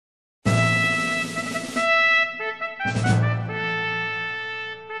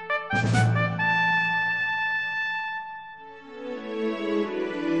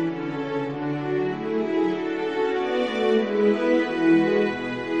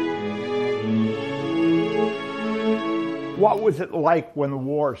what was it like when the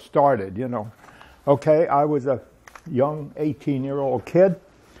war started, you know? Okay, I was a young 18-year-old kid,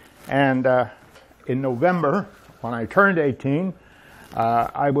 and in November, when I turned 18,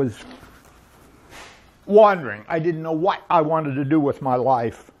 I was wandering. I didn't know what I wanted to do with my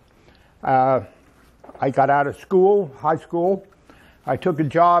life. I got out of school, high school. I took a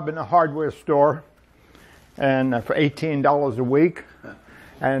job in a hardware store, and for $18 a week.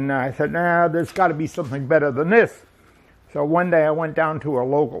 And I said, nah, there's got to be something better than this. So one day I went down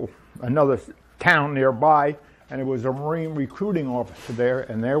to another town nearby, and it was a Marine recruiting officer there,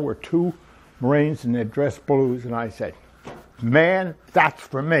 and there were two Marines in their dress blues, and I said, man, that's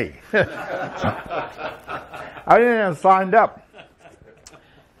for me. I didn't have signed up.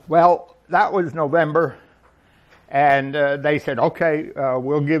 Well, that was November, and they said, okay,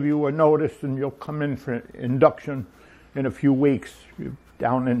 we'll give you a notice, and you'll come in for induction in a few weeks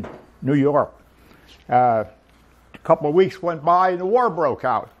down in New York. A couple of weeks went by, and the war broke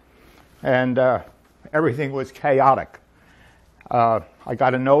out, and everything was chaotic. I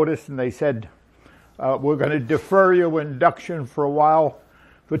got a notice, and they said, we're going to defer your induction for a while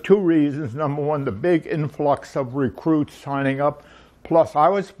for two reasons. Number one, the big influx of recruits signing up. Plus, I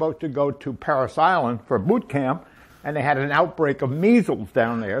was supposed to go to Parris Island for boot camp, and they had an outbreak of measles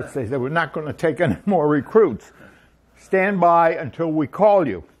down there. So they said, we're not going to take any more recruits. Stand by until we call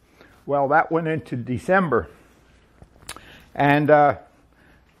you. Well, that went into December. And the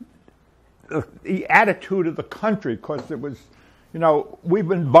attitude of the country, because it was, you know, we've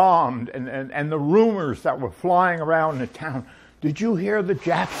been bombed, and the rumors that were flying around the town. Did you hear the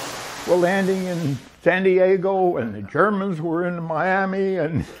Japs were landing in San Diego, and the Germans were in Miami,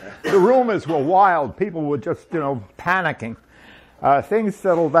 and the rumors were wild. People were just, you know, panicking. Things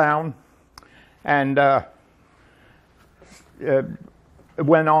settled down, and it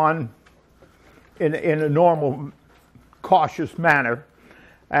went on in a normal, cautious manner.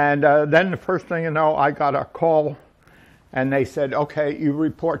 And then the first thing you know, I got a call, and they said, okay, you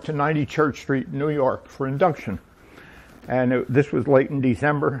report to 90 Church Street, New York, for induction. And this was late in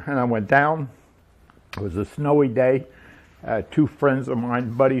December, and I went down. It was a snowy day. Two friends of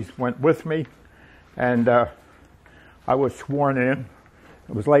mine, buddies, went with me, and I was sworn in.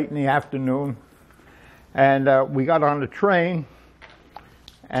 It was late in the afternoon, and we got on the train,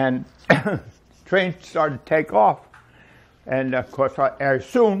 and the train started to take off. And of course, I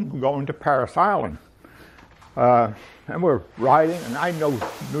assumed we're going to Parris Island. And we're riding, and I know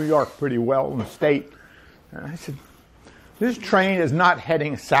New York pretty well, in the state. And I said, this train is not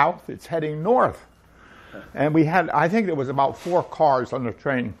heading south, it's heading north. And we had, I think there was about 4 cars on the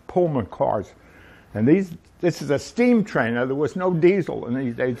train, Pullman cars. And this is a steam train. Now, there was no diesel in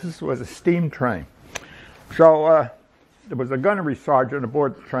these days. This was a steam train. So there was a gunnery sergeant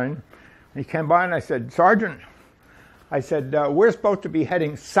aboard the train. He came by, and I said, Sergeant, I said, we're supposed to be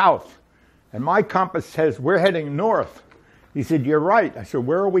heading south, and my compass says we're heading north. He said, you're right. I said,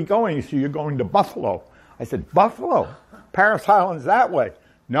 where are we going? He said, you're going to Buffalo. I said, Buffalo? Parris Island's that way.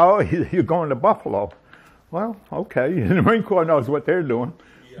 No, you're going to Buffalo. Well, okay. The Marine Corps knows what they're doing.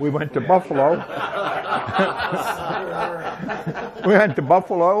 We went to Buffalo. We went to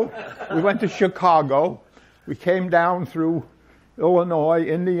Buffalo. We went to Chicago. We came down through Illinois,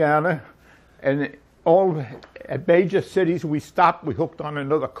 Indiana, and all at major cities we stopped. We hooked on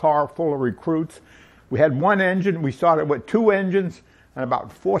another car full of recruits. We had one engine. We started with 2 engines and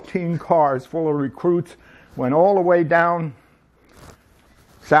about 14 cars full of recruits. Went all the way down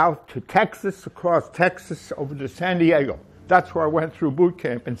south to Texas, across Texas, over to San Diego. That's where I went through boot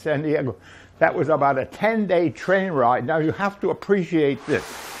camp in San Diego. That was about a 10-day train ride. Now, you have to appreciate this.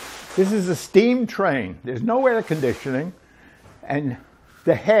 This is a steam train. There's no air conditioning. And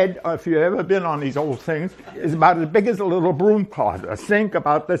the head, if you've ever been on these old things, is about as big as a little broom closet, a sink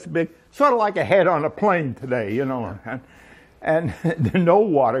about this big, sort of like a head on a plane today, you know. And there's no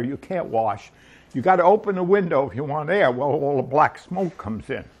water. You can't wash. You got to open the window if you want air. Well, all the black smoke comes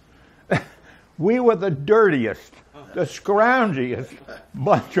in. We were the dirtiest, the scroungiest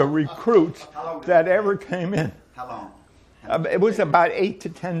bunch of recruits that ever came in. How long? It was about 8 to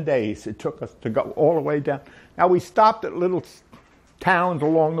 10 days it took us to go all the way down. Now, we stopped at little towns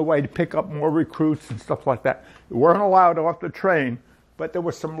along the way to pick up more recruits and stuff like that. We weren't allowed off the train, but there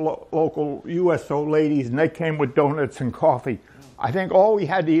were some local USO ladies, and they came with donuts and coffee. I think all we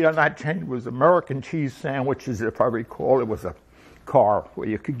had to eat on that train was American cheese sandwiches, if I recall. It was a car where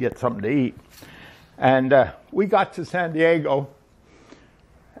you could get something to eat. And we got to San Diego,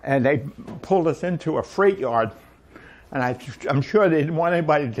 and they pulled us into a freight yard. And I'm sure they didn't want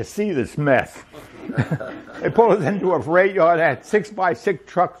anybody to see this mess. They pulled us into a freight yard, had 6x6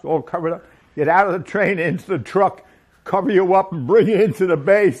 trucks all covered up. Get out of the train, into the truck, cover you up and bring you into the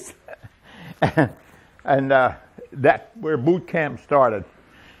base. and that's where boot camp started.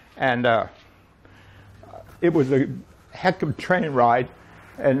 And it was a heck of a train ride.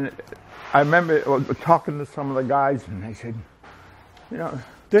 And I remember talking to some of the guys, and they said, you know,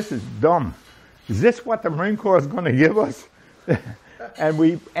 this is dumb. Is this what the Marine Corps is going to give us? And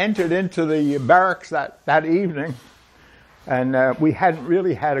we entered into the barracks that evening, and we hadn't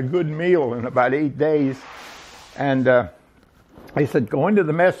really had a good meal in about 8 days. And they said, go into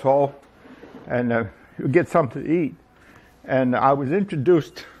the mess hall and you'll get something to eat. And I was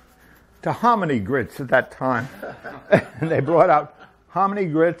introduced to hominy grits at that time. And they brought out hominy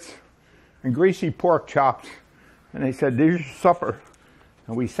grits and greasy pork chops. And they said, there's your supper.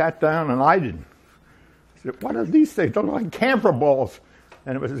 And we sat down, and I didn't. I said, what are these things? They look like camphor balls.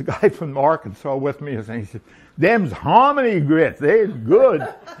 And it was a guy from Arkansas with me, and he said, them's hominy grits. They're good.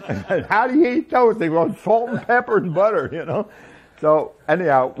 And how do you eat those? They want salt and pepper and butter, you know. So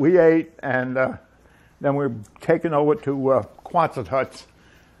anyhow, we ate, and then we were taken over to Quonset huts.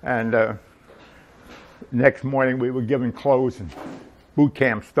 And next morning we were given clothes, and boot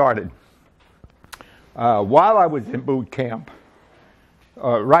camp started. While I was in boot camp,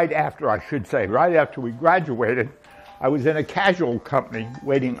 right after we graduated, I was in a casual company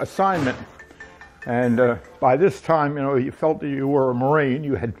waiting assignment. And by this time, you know, you felt that you were a Marine.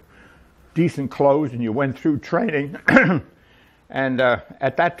 You had decent clothes, and you went through training. And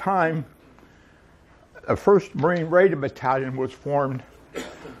at that time, the 1st Marine Raider Battalion was formed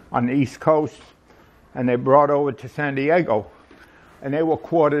on the East Coast, and they brought over to San Diego. And they were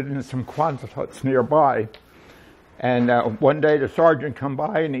quartered in some Quonset huts nearby. And one day the sergeant come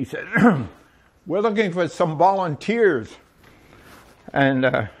by, and he said, we're looking for some volunteers.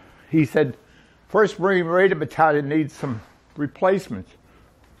 And he said, 1st Marine Raider Battalion needs some replacements.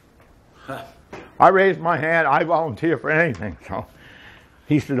 I raised my hand. I volunteer for anything. So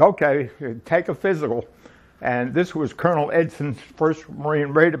he said, okay, take a physical. And this was Colonel Edson's 1st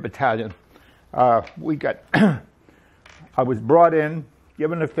Marine Raider Battalion. I was brought in,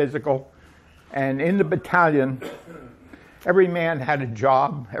 given a physical, and in the battalion, every man had a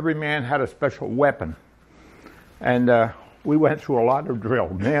job. Every man had a special weapon. And we went through a lot of drill.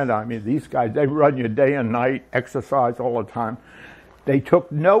 Man, I mean, these guys, they run you day and night, exercise all the time. They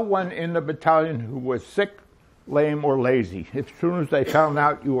took no one in the battalion who was sick, lame, or lazy. As soon as they found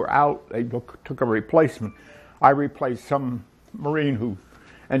out you were out, they took a replacement. I replaced some Marine who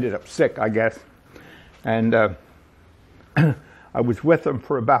ended up sick, I guess. And I was with them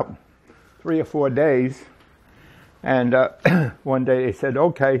for about 3 or 4 days. And one day they said,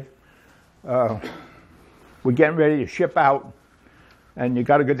 okay, we're getting ready to ship out, and you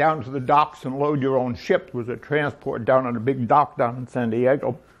got to go down to the docks and load your own ship. It was a transport down on a big dock down in San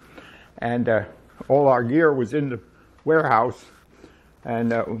Diego. And all our gear was in the warehouse,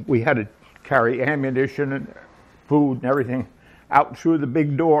 and we had to carry ammunition and food and everything out through the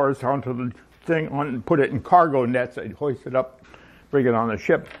big doors onto the thing, and put it in cargo nets. They'd hoist it up, bring it on the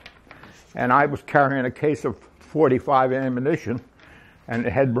ship. And I was carrying a case of 45 ammunition, and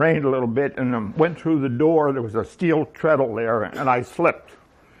it had rained a little bit, and went through the door. There was a steel treadle there, and I slipped,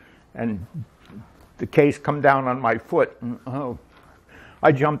 and the case come down on my foot. And,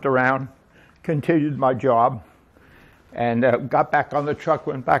 I jumped around, continued my job, and got back on the truck,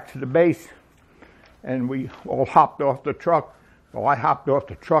 went back to the base, and we all hopped off the truck. Well, I hopped off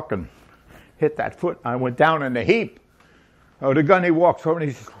the truck and hit that foot. I went down in a heap. The gunny walks over, and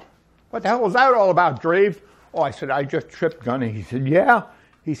he says, what the hell was that all about, Dreves? Oh, I said, I just tripped, Gunny. He said, yeah?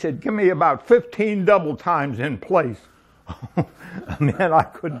 He said, give me about 15 double times in place. Man,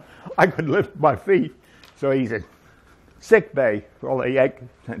 I could lift my feet. So he said, sick bay. Well, they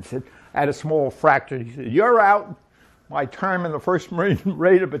said, I had a small fracture. He said, you're out. My term in the 1st Marine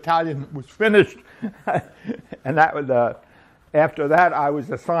Raider Battalion was finished. And that was, after that, I was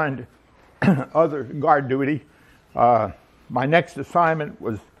assigned other guard duty. My next assignment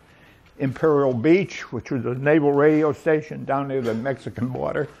was Imperial Beach, which was a naval radio station down near the Mexican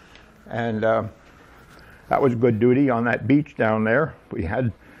border. And that was good duty on that beach down there. We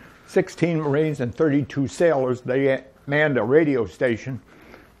had 16 Marines and 32 sailors. They manned a radio station,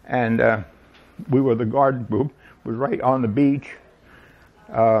 and we were the guard group. It was right on the beach.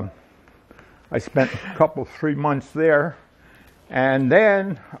 I spent 3 months there, and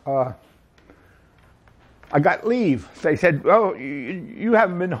then I got leave. They said, oh, you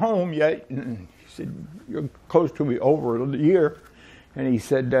haven't been home yet. And he said, you're close to be over a year. And he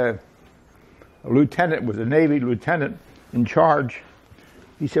said, a lieutenant, was a Navy lieutenant in charge.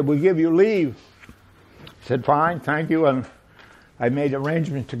 He said, we'll give you leave. I said, fine, thank you. And I made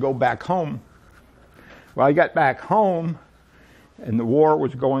arrangements to go back home. Well, I got back home, and the war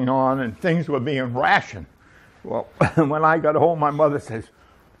was going on, and things were being rationed. Well, when I got home, my mother says,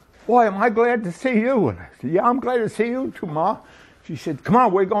 "Boy, am I glad to see you." And I said, "Yeah, I'm glad to see you too, Ma." She said, "Come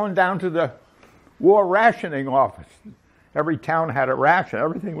on, we're going down to the war rationing office." Every town had a ration.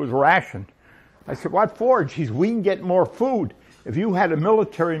 Everything was rationed. I said, "What for?" She said, "We can get more food. If you had a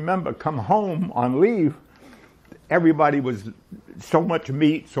military member come home on leave, everybody was so much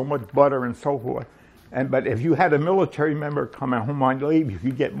meat, so much butter, and so forth. But if you had a military member come home on leave, you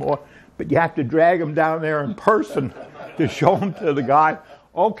could get more. But you have to drag them down there in person to show them to the guy.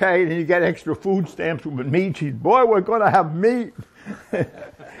 Okay, and you get extra food stamps with meat." She said, "Boy, we're going to have meat."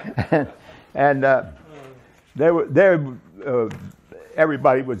 and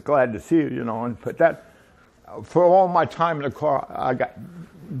everybody was glad to see you, you know. But that, for all my time in the car, I got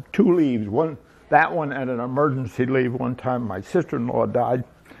 2 leaves. That one and an emergency leave. One time my sister-in-law died.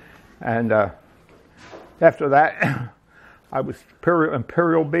 And after that, I was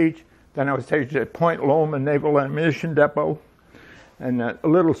Imperial Beach. Then I was stationed at Point Loma Naval Ammunition Depot. And a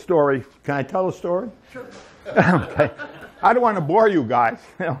little story. Can I tell a story? Sure. Okay. I don't want to bore you guys,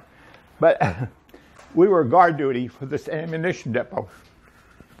 you know. But we were guard duty for this ammunition depot.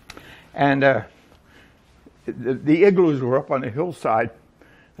 And the igloos were up on the hillside,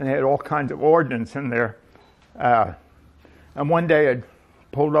 and they had all kinds of ordnance in there. And one day I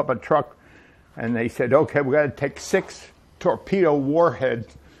pulled up a truck, and they said, "Okay, we got to take 6 torpedo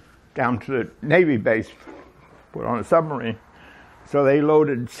warheads down to the Navy base, put on a submarine." So they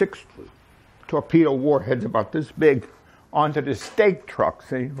loaded 6 torpedo warheads about this big onto the stake truck.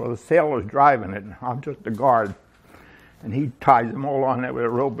 See, well, the sailor's driving it, and I'm just the guard. And he ties them all on there with a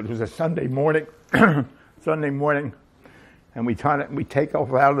rope. It was a Sunday morning, and we take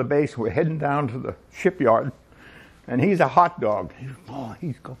off out of the base. We're heading down to the shipyard, and he's a hot dog.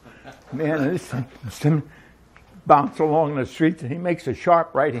 He's going, man, and this thing bounce along the streets, and he makes a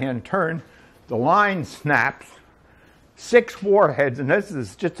sharp right-hand turn. The line snaps. 6 warheads, and this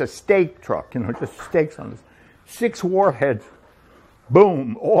is just a stake truck, you know, just stakes on this. 6 warheads,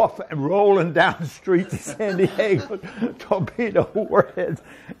 boom, off and rolling down the street to San Diego, torpedo warheads.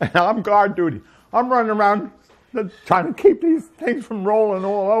 And I'm guard duty. I'm running around trying to keep these things from rolling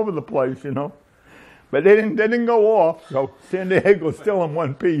all over the place, you know. But they didn't go off, so San Diego's still in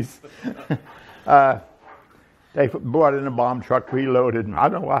one piece. They brought in a bomb truck, reloaded, and I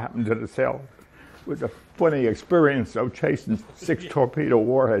don't know what happened to the sailor. It was a funny experience, though, chasing 6 torpedo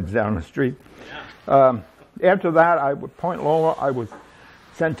warheads down the street. After that, at Point Loma, I was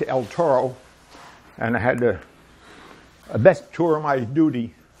sent to El Toro, and I had the best tour of my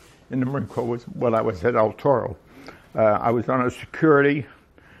duty in the Marine Corps was when I was at El Toro. I was on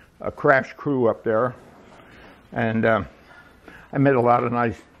a crash crew up there, and I met a lot of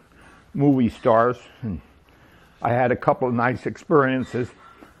nice movie stars, and I had a couple of nice experiences.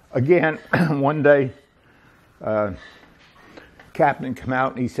 Again, one day, captain came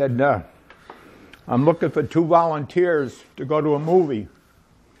out and he said, "I'm looking for 2 volunteers to go to a movie."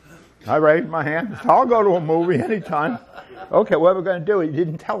 I raised my hand. "I'll go to a movie anytime." "Okay, what are we going to do?" He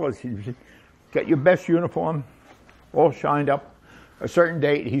didn't tell us. He said, "Get your best uniform, all shined up. A certain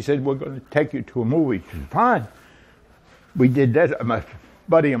date," he said, "we're going to take you to a movie." I said, "Fine." We did that, a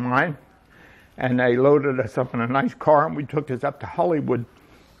buddy of mine, and they loaded us up in a nice car, and we took us up to Hollywood.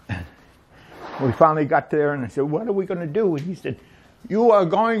 We finally got there, and I said, "What are we going to do?" And he said, "You are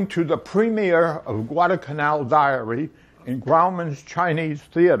going to the premiere of Guadalcanal Diary in Grauman's Chinese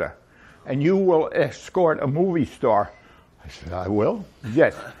Theater, and you will escort a movie star." I said, "I will?"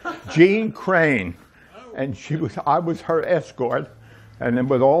 "Yes, Jean Crane." And I was her escort, and then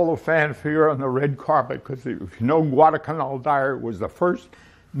with all the fanfare on the red carpet, because if you know, Guadalcanal Diary was the first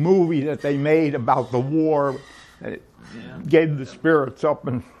movie that they made about the war. It gave the spirits up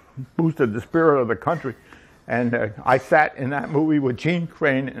and boosted the spirit of the country. And I sat in that movie with Jean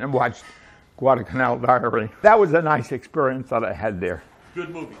Crane and watched Guadalcanal Diary. That was a nice experience that I had there. Good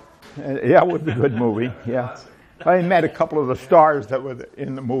movie. Yeah, it was a good movie, yeah. I met a couple of the stars that were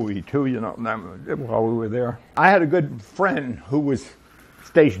in the movie, too, you know, while we were there. I had a good friend who was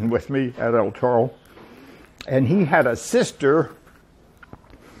stationed with me at El Toro, and he had a sister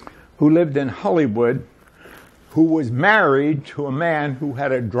who lived in Hollywood who was married to a man who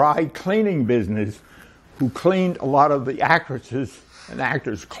had a dry cleaning business, who cleaned a lot of the actresses and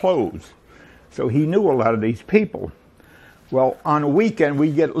actors' clothes. So he knew a lot of these people. Well, on a weekend,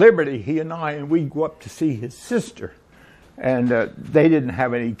 we get liberty, he and I, and we go up to see his sister. And they didn't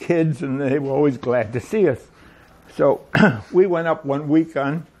have any kids, and they were always glad to see us. So we went up one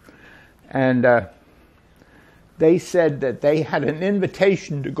weekend, and they said that they had an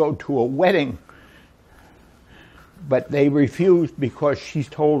invitation to go to a wedding but they refused because she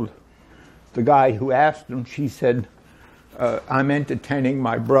told the guy who asked them, she said, I'm entertaining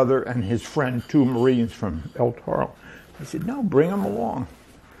my brother and his friend, 2 Marines from El Toro. I said, no, bring them along.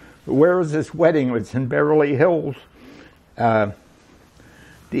 Where is this wedding? It's in Beverly Hills. The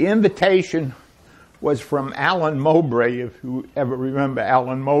invitation was from Alan Mowbray, if you ever remember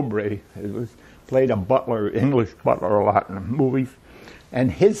Alan Mowbray. Played a butler, English butler a lot in the movies.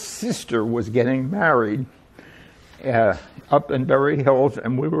 And his sister was getting married up in Beverly Hills,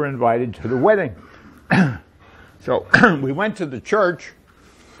 and we were invited to the wedding. So we went to the church,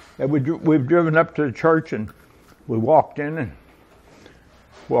 and we've driven up to the church, and we walked in and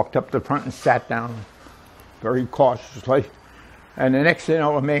walked up the front and sat down very cautiously. And the next thing you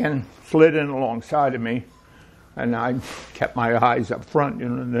know, a man slid in alongside of me, and I kept my eyes up front,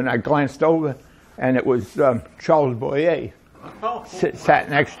 and then I glanced over, and it was Charles Boyer sat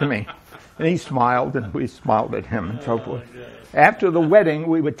next to me. And he smiled, and we smiled at him, and so forth. After the wedding,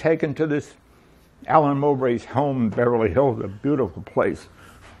 we were taken to this Alan Mowbray's home in Beverly Hills, a beautiful place.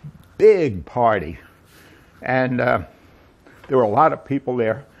 Big party. And there were a lot of people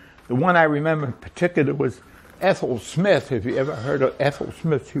there. The one I remember in particular was Ethel Smith. If you ever heard of Ethel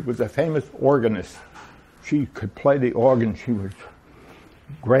Smith, she was a famous organist. She could play the organ. She was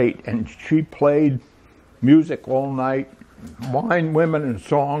great. And she played music all night. Wine, women, and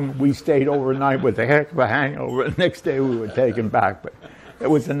song. We stayed overnight with a heck of a hangover. The next day we were taken back. But it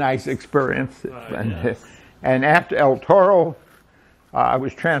was a nice experience. And after El Toro, I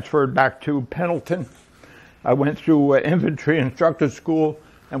was transferred back to Pendleton. I went through infantry instructor school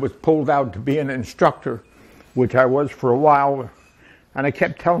and was pulled out to be an instructor, which I was for a while. And I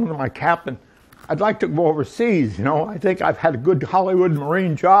kept telling my captain, I'd like to go overseas. You know, I think I've had a good Hollywood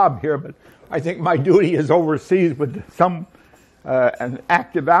Marine job here, but I think my duty is overseas with an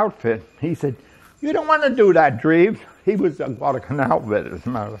active outfit. He said, you don't want to do that, Dreves. He was a Guadalcanal vet, as a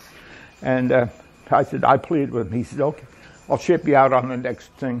matter of fact. And I said, I pleaded with him. He said, okay, I'll ship you out on the next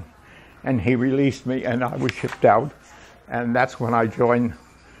thing. And he released me, and I was shipped out. And that's when I joined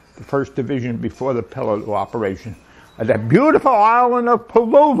the 1st Division before the Peleliu operation at that beautiful island of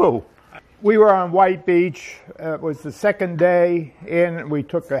Peleliu. We were on White Beach. It was the second day in. We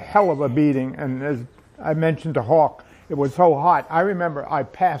took a hell of a beating. And as I mentioned to Hawk, it was so hot. I remember I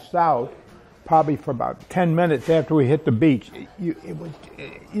passed out probably for about 10 minutes after we hit the beach.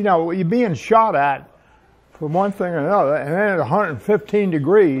 You're being shot at for one thing or another, and then at 115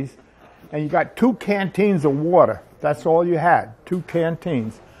 degrees, and you got 2 canteens of water. That's all you had, 2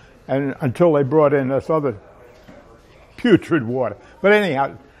 canteens, and until they brought in this other putrid water. But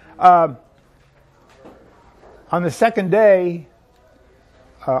anyhow, on the second day,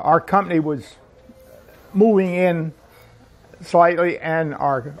 our company was moving in slightly, and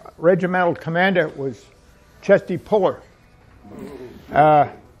our regimental commander was Chesty Puller.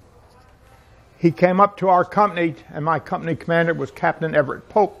 He came up to our company, and my company commander was Captain Everett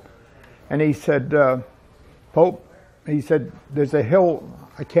Pope. And he said, Pope, he said, there's a hill,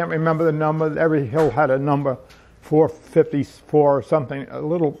 I can't remember the number, every hill had a number, 454 or something, a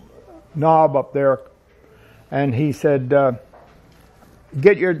little knob up there. And he said,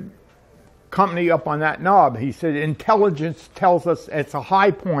 get your company up on that knob. He said, intelligence tells us it's a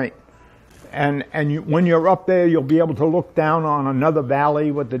high point, and when you're up there, you'll be able to look down on another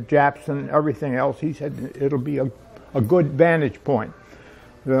valley with the Japs and everything else. He said it'll be a good vantage point.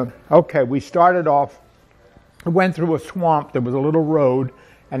 Okay, we started off, went through a swamp. There was a little road,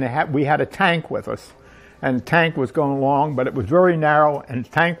 and we had a tank with us, and the tank was going along, but it was very narrow, and the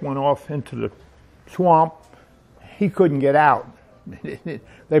tank went off into the swamp. He couldn't get out.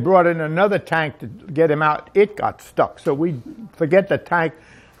 They brought in another tank to get him out. It got stuck. So we forget the tank.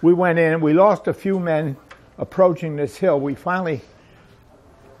 We went in. We lost a few men approaching this hill. We finally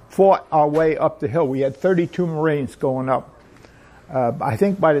fought our way up the hill. We had 32 Marines going up. I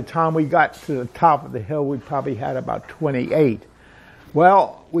think by the time we got to the top of the hill, we probably had about 28.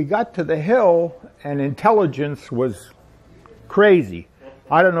 Well, we got to the hill, and intelligence was crazy.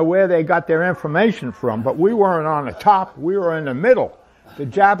 I don't know where they got their information from, but we weren't on the top. We were in the middle. The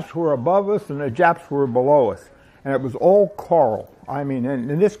Japs were above us, and the Japs were below us. And it was all coral. I mean,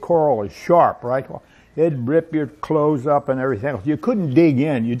 and this coral is sharp, right? It'd rip your clothes up and everything else. You couldn't dig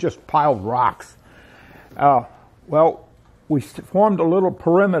in. You just piled rocks. Well, we formed a little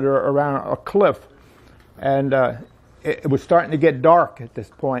perimeter around a cliff, and it was starting to get dark at this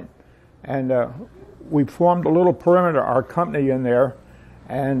point. And we formed a little perimeter, our company in there,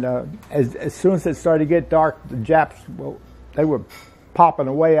 and as soon as it started to get dark, the Japs, well, they were popping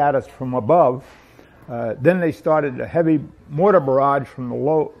away at us from above. Then they started a heavy mortar barrage from the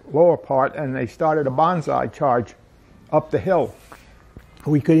lower part, and they started a banzai charge up the hill.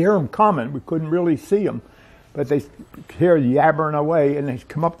 We could hear them coming. We couldn't really see them, but they hear yabbering away, and they'd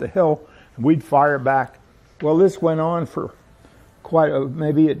come up the hill, and we'd fire back. Well, this went on for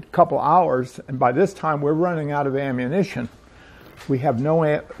maybe a couple hours, and by this time we're running out of ammunition. We have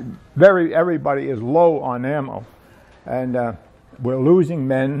everybody is low on ammo, and we're losing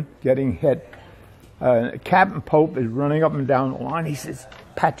men, getting hit. Captain Pope is running up and down the line. He says,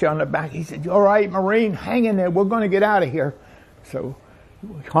 pat you on the back. He said, "You all right, Marine? Hang in there. We're going to get out of here." So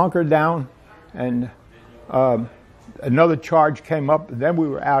we hunkered down, and another charge came up, and then we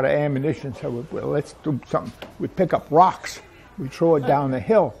were out of ammunition. So let's do something. We pick up rocks. We throw it down the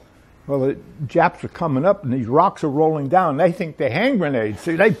hill. Well, the Japs are coming up, and these rocks are rolling down. They think they're hand grenades.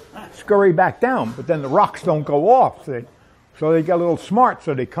 So they scurry back down, but then the rocks don't go off. So they get a little smart,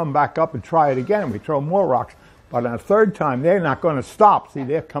 so they come back up and try it again. We throw more rocks. But on the third time, they're not going to stop. See,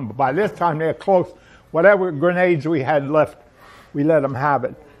 by this time, they're close. Whatever grenades we had left, we let them have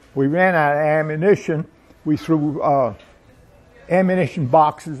it. We ran out of ammunition. We threw ammunition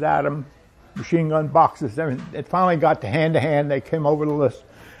boxes at them, machine gun boxes. It finally got to hand-to-hand. They came over the list,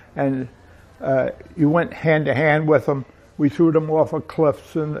 and you went hand-to-hand with them. We threw them off of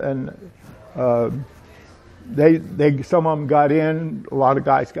cliffs, and some of them got in. A lot of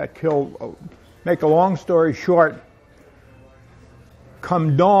guys got killed. Make a long story short,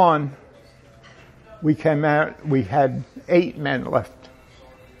 come dawn, we came out, we had 8 men left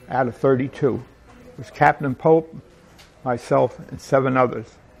out of 32. It was Captain Pope, myself, and 7 others.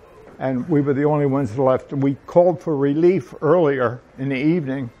 And we were the only ones left. We called for relief earlier in the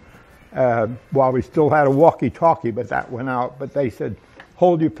evening while we still had a walkie-talkie, but that went out. But they said,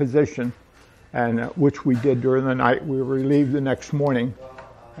 hold your position, and which we did during the night. We were relieved the next morning,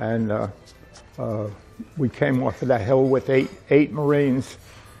 and we came off of that hill with eight Marines,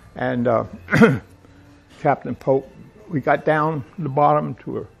 and Captain Pope. We got down to the bottom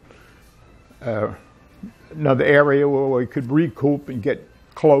to another area where we could recoup and get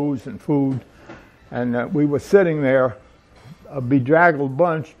clothes and food, and we were sitting there, a bedraggled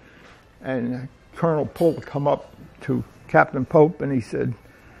bunch, and Colonel Poole come up to Captain Pope, and he said,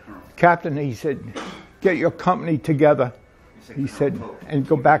 "Captain," he said, "get your company together," he said, "and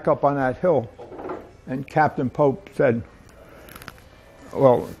go back up on that hill." And Captain Pope said,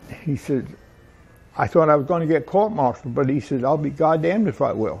 well, he said, "I thought I was going to get court-martialed," but he said, "I'll be goddamned if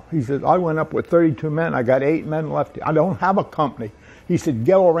I will." He said, "I went up with 32 men. I got 8 men left. I don't have a company." He said,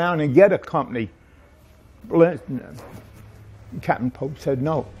 "Go around and get a company." Captain Pope said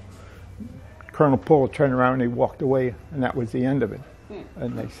no. Colonel Poole turned around and he walked away, and that was the end of it.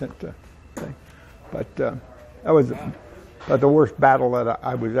 And they sent the thing. But that was the worst battle that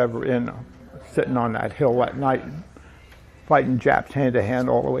I was ever in, sitting on that hill that night, fighting Japs hand-to-hand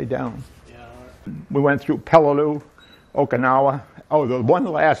all the way down. We went through Peleliu, Okinawa. Oh, the one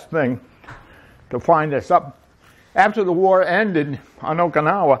last thing to find us up. After the war ended on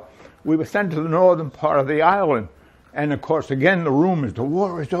Okinawa, we were sent to the northern part of the island. And, of course, again, the rumors, the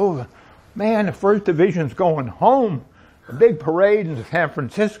war is over. Man, the 1st Division's going home. A big parade in San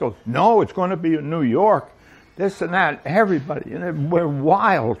Francisco. No, it's going to be in New York. This and that. Everybody. And we're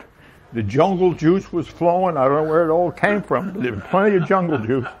wild. The jungle juice was flowing. I don't know where it all came from, but there was plenty of jungle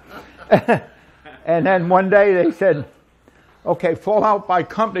juice. And then one day they said, "Okay, fall out by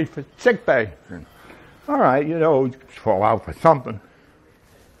company for sick bay." All right, fall out for something.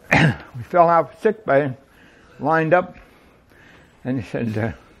 We fell out for sick bay, lined up, and they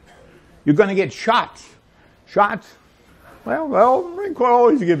said, "You're going to get shots." Shots? Well, Marine Corps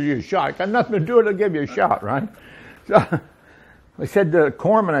always gives you a shot. Got nothing to do with it, they'll give you a shot, right? So I said to the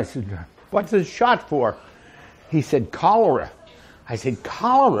corpsman, I said, "What's this shot for?" He said, "Cholera." I said,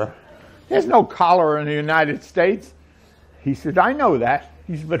 "Cholera? There's no cholera in the United States." He said, "I know that."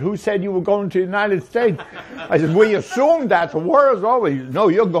 He said, "But who said you were going to the United States?" I said, "We assumed that. The war is over." He said, "No,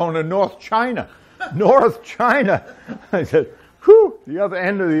 you're going to North China." North China. I said, whew, the other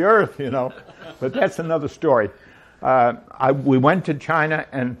end of the earth, But that's another story. We went to China,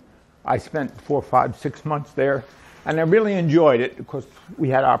 and I spent 4, 5, 6 months there. And I really enjoyed it because we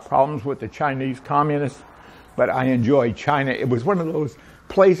had our problems with the Chinese communists, but I enjoyed China. It was one of those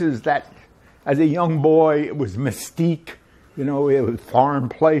places that, as a young boy, it was mystique. It was a foreign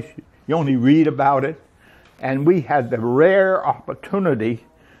place. You only read about it. And we had the rare opportunity.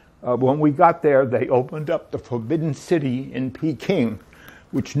 When we got there, they opened up the Forbidden City in Peking,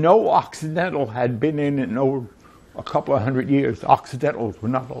 which no Occidental had been in over a couple of 100 years. Occidentals were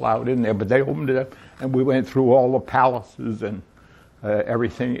not allowed in there, but they opened it up, and we went through all the palaces and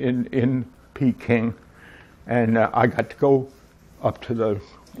everything in Peking. And I got to go up to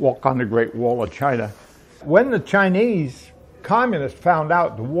walk on the Great Wall of China, When the Chinese communists found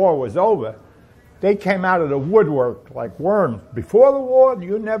out the war was over, they came out of the woodwork like worms. Before the war,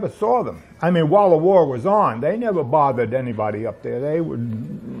 you never saw them. I mean, while the war was on, they never bothered anybody up there. They were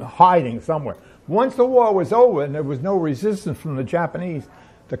hiding somewhere. Once the war was over and there was no resistance from the Japanese,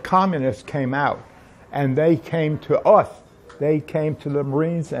 the communists came out, and they came to us. They came to the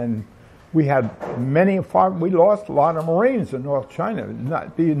Marines, and we had we lost a lot of Marines in North China,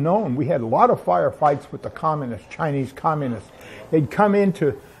 not being known. We had a lot of firefights with the communists, Chinese communists. They'd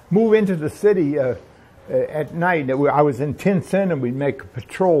move into the city at night. I was in Tientsin, and we'd make a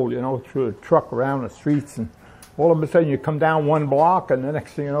patrol, through a truck around the streets, and all of a sudden you come down one block, and the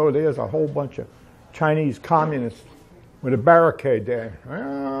next thing you know, there's a whole bunch of Chinese communists with a barricade there.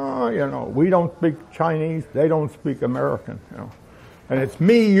 We don't speak Chinese, they don't speak American, And it's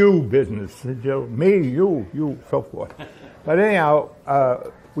me, you business, me, you, so forth. But anyhow,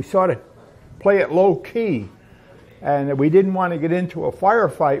 we sort of play it low key, and we didn't want to get into a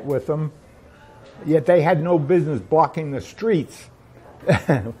firefight with them, yet they had no business blocking the streets.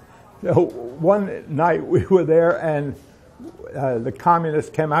 So one night we were there, and the communists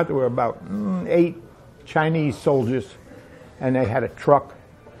came out. There were about 8 Chinese soldiers, and they had a truck,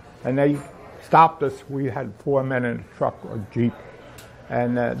 and they stopped us. We had 4 men in a truck or jeep,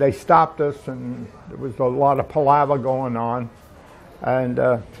 and they stopped us, and there was a lot of palaver going on, and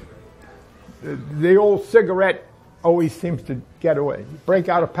the old cigarette always seems to get away. You break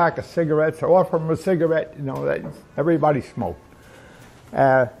out a pack of cigarettes, or offer them a cigarette, everybody smoked.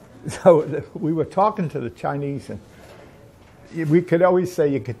 So we were talking to the Chinese, and we could always say,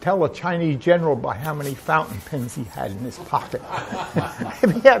 you could tell a Chinese general by how many fountain pens he had in his pocket.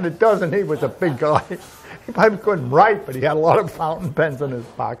 If he had a dozen, he was a big guy. He probably couldn't write, but he had a lot of fountain pens in his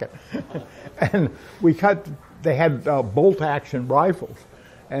pocket. And they had bolt-action rifles.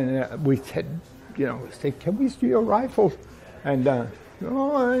 And we said, can we see your rifles? And,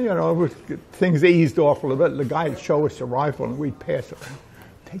 things eased off a little bit. The guy would show us the rifle, and we'd pass it.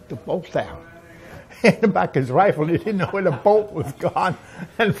 Take the bolt out. Handed back his rifle, he didn't know where the bolt was gone.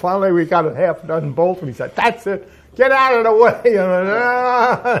 And finally we got a half dozen bolts, and he said, "That's it, get out of the way."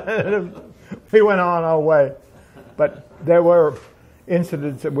 We went on our way. But there were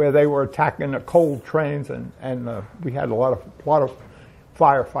incidents where they were attacking the coal trains, and we had a lot of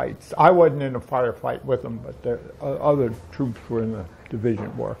firefights. I wasn't in a firefight with them, but other troops were in the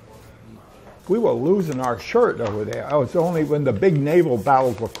division war. We were losing our shirt over there. It was only when the big naval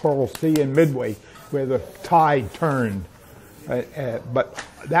battles were Coral Sea and Midway where the tide turned. But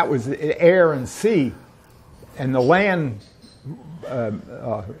that was air and sea. And the land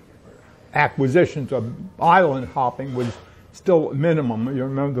acquisitions of island hopping was still minimum. You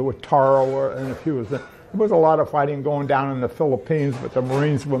remember there were Taro and a few of them. There was a lot of fighting going down in the Philippines, but the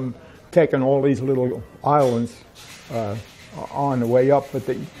Marines were taking all these little islands on the way up. But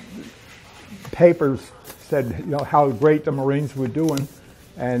the papers said, how great the Marines were doing,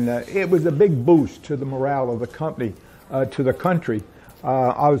 and it was a big boost to the morale of the company, to the country.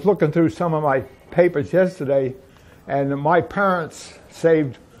 I was looking through some of my papers yesterday, and my parents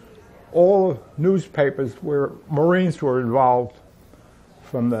saved all newspapers where Marines were involved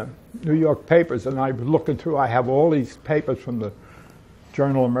from the New York papers, and I was looking through. I have all these papers from the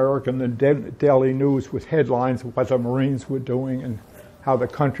Journal American, the Daily News, with headlines of what the Marines were doing and how the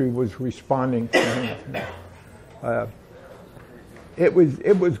country was responding. It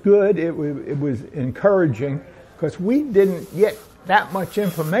was good. It was encouraging, because we didn't get that much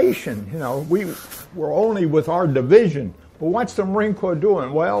information. We were only with our division. But what's the Marine Corps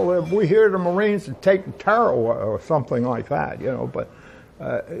doing? Well, we hear the Marines are taking Taro or something like that. But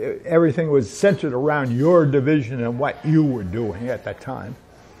everything was centered around your division and what you were doing at that time.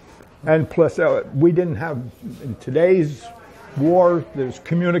 And plus, we didn't have, in today's war, there's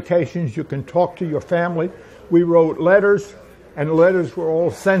communications. You can talk to your family. We wrote letters, and the letters were all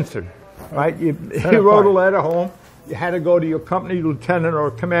censored, right? You wrote a letter home. You had to go to your company lieutenant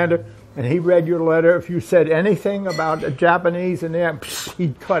or commander, and he read your letter. If you said anything about the Japanese in there,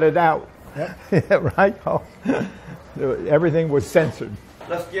 he'd cut it out. Yep. Right? Everything was censored.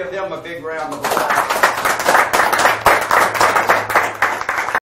 Let's give them a big round of applause.